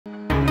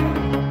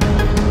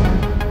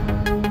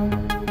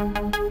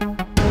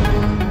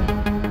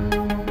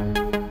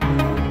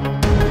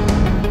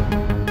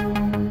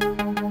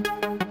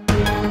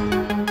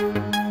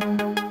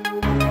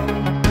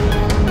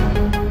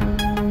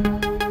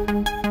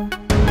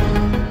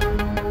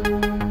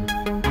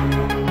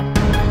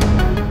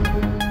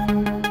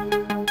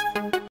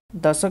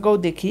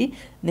दशकौंदेखि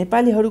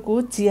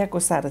नेपालीहरूको चियाको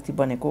सारथी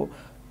बनेको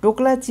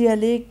टोक्ला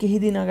चियाले केही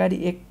दिन अगाडि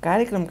एक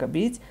कार्यक्रमका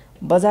बीच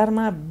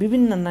बजारमा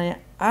विभिन्न नयाँ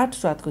 8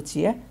 स्वादको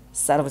चिया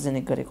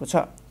सार्वजनिक गरेको छ।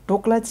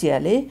 Tokla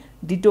चियाले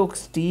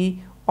detox T,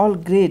 all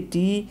grey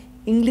T,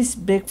 English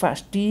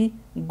breakfast T,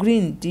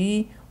 green tea,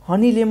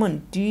 honey lemon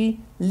tea,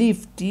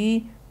 leaf T,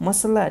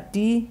 मसला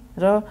टी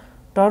र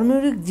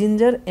टर्मरिक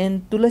जिन्जर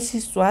एन्ड तुलसी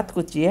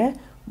स्वादको चिया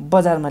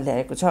बजारमा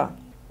ल्याएको छ।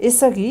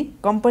 यसअघि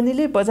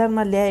कम्पनीले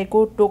बजारमा ल्याएको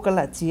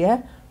टोक्ला चिया,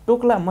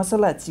 टोक्ला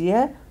मसला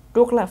चिया,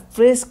 Tokla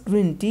fresh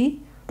green tea,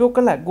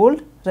 Tokla gold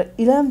र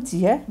इलाम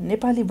चिया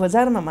नेपाली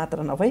बजारमा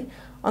मात्र नभई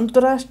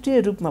अन्तर्राष्ट्रिय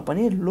रूपमा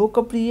पनि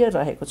लोकप्रिय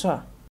रहेको छ।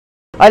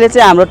 अहिले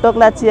चाहिँ हाम्रो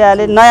टोक्ला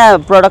चियाले नयाँ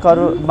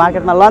प्रडक्टहरू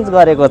मार्केटमा लन्च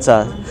गरेको छ।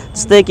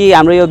 जस्तै कि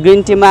हाम्रो यो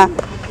ग्रिन टीमा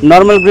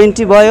नर्मल ग्रिन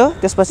टी भयो,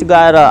 त्यसपछि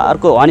गएर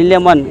अर्को हनी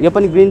लेमन, यो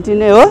पनि ग्रिन टी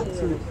नै हो।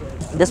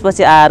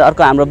 त्यसपछि आएर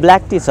अर्को हाम्रो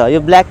ब्ल्याक टी छ, यो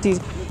black tea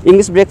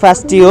English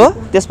breakfast T हो।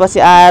 त्यसपछि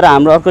आएर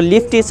हाम्रो अर्को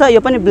लिफ टी छ, यो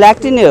पनि ब्ल्याक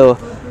टी नै हो,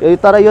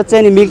 तर यो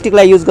चाहिँ नि मिल्क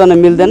टीलाई युज गर्न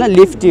मिल्दैन,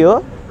 लिफ टी हो,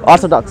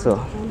 अर्थोडक्स हो।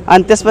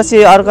 अनि त्यसपछि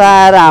अर्को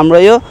आएर हाम्रो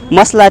यो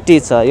मसला टी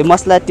छ। यो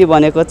मसला टी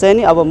भनेको चाहिँ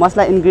नि अब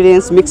मसला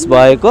इन्ग्रिडियन्ट्स मिक्स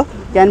भएको,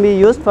 can be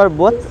use for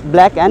both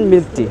black and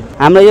milk tea.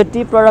 हाम्रो यो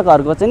टी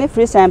प्रडक्टहरूको चाहिँ नि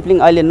फ्री स्याम्पलिङ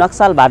अहिले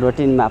नक्साल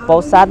भाटभटिनमा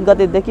पौष 7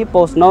 गतेदेखि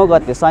पौष 9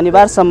 गते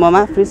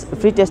शनिबारसम्ममा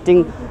फ्री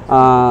टेस्टिङ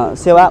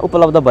सेवा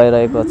उपलब्ध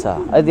भइरहेको छ।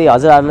 यदि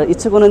हजुरहरूले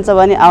इच्छुक हुनुहुन्छ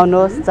भने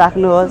आउनुहोस्,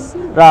 चाख्नुहोस्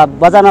र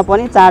बजारमा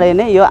पनि चाँडै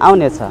नै यो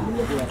आउनेछ।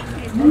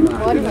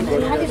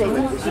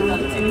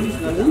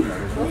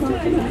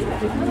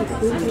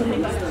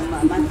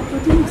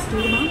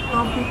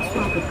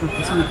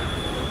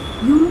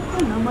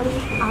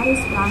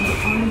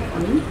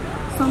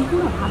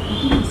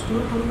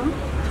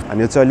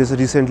 अनि चाहिँ अहिले चाहिँ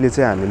रिसेन्टली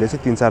चाहिँ हामीले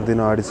चाहिँ 3-4 दिन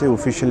अगाडि चाहिँ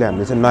ओफिसियली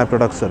हामीले चाहिँ नयाँ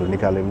प्रडक्ट्सहरू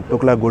निकाल्यौँ,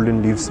 टोक्ला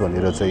गोल्डन लिभ्स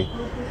भनेर चाहिँ।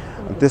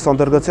 त्यस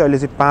अन्तर्गत चाहिँ अहिले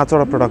चाहिँ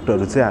 5वटा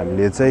प्रडक्टहरू चाहिँ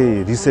हामीले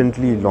चाहिँ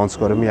रिसेन्टली लन्च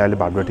गऱ्यौँ, यहाँ अहिले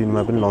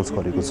भाटभटिनमा पनि लन्च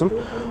गरेको छौँ।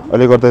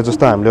 अहिले गर्दा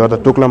जस्तो हामीले गर्दा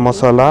टोक्ला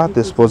मसला,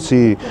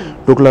 त्यसपछि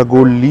Tokla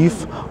gold leaf,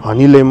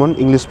 honey lemon,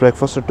 English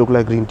breakfast र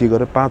टोक्ला ग्रिन टी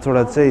गरेर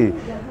 5वटा चाहिँ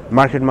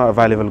मार्केटमा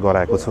अभाइलेबल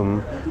गराएको छौँ।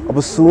 अब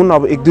सुन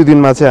अब 1-2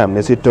 दिनमा चाहिँ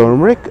हामीले चाहिँ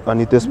टर्मरिक,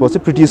 अनि त्यसपछि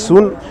प्रिटी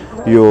सुन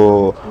यो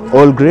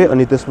अल ग्रे,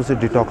 अनि त्यसपछि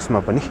डिटक्समा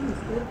पनि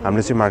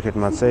हामीले चाहिँ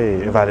मार्केटमा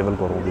चाहिँ एभाइलेबल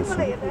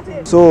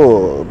गराउँदैछौँ। सो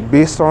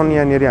बेस्ड अन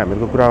यहाँनिर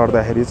हामीहरूको कुरा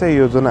गर्दाखेरि चाहिँ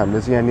यो जुन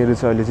हामीले चाहिँ यहाँनिर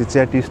चाहिँ अहिले चाहिँ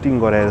चिया टेस्टिङ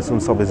गराएर छौँ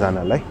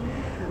सबैजनालाई,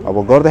 अब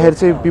गर्दाखेरि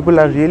चाहिँ पिपल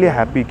आर रियली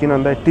ह्याप्पी, किन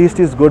भन्दा टेस्ट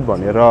इज गुड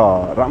भनेर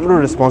राम्रो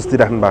रेस्पोन्स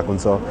दिइराख्नु भएको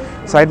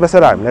हुन्छ। साइड बाई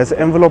साइड हामीलाई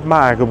चाहिँ एन्भलपमा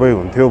आएको भए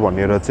हुन्थ्यो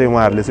भनेर चाहिँ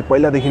उहाँहरूले चाहिँ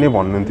पहिलादेखि नै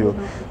भन्नुहुन्थ्यो।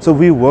 So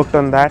we work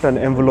on that, अनि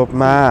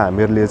एन्भलपमा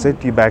हामीहरूले चाहिँ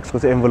टी ब्याग्सको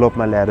चाहिँ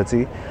एन्भलपमा ल्याएर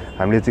चाहिँ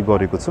हामीले चाहिँ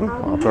गरेको छौँ,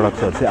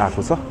 प्रडक्ट्सहरू चाहिँ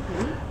आएको छ।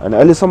 अनि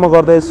अहिलेसम्म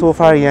गर्दा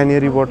सोफा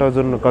यहाँनिरबाट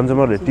जुन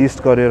कन्ज्युमरले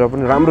टेस्ट गरेर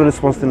पनि राम्रो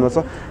रेस्पोन्स दिनुहुन्छ,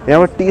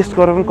 यहाँबाट टेस्ट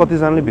गरेर पनि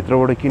कतिजनाले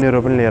भित्रबाट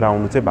किनेर पनि लिएर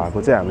आउनु चाहिँ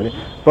भएको चाहिँ हामीले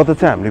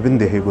प्रत्यक्ष हामीले पनि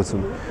देखेको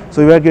छौँ।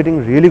 So we are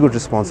getting really good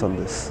response on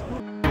this.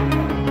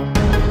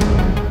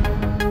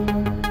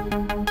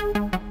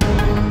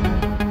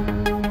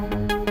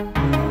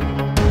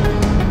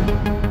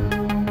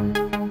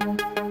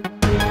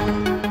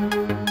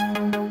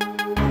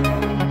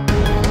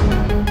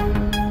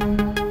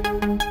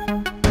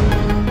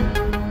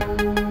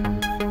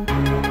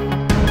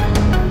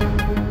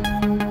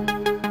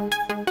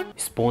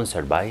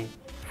 Sponsored by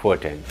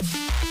Fortin.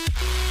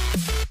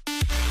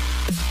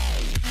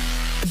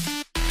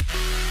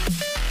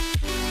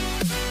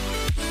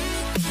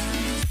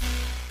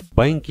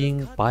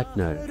 Banking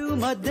partner.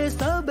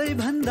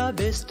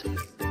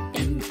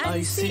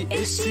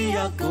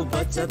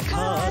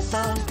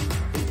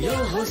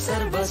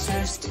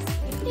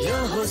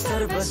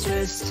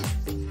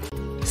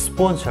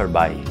 Sponsored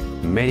by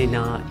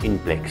Marina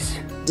Inplex.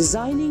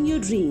 Designing your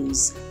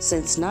dreams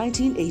since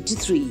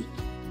 1983.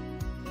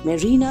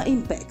 Marina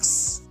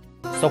Impex.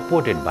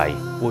 Supported by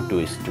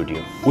O2 Studio.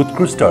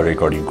 उत्कृष्ट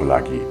रेकर्डिङको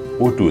लागि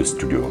O2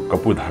 स्टुडियो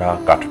कपुरधारा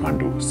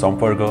काठमाडौँ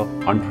सम्पर्क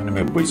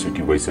 98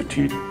 62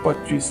 62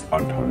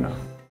 2558.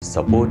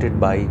 Supported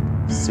by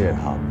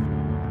ShareHub.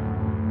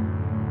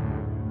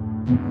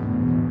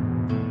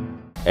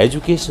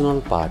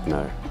 Educational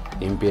partner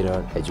Emperor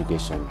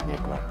Education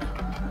Network.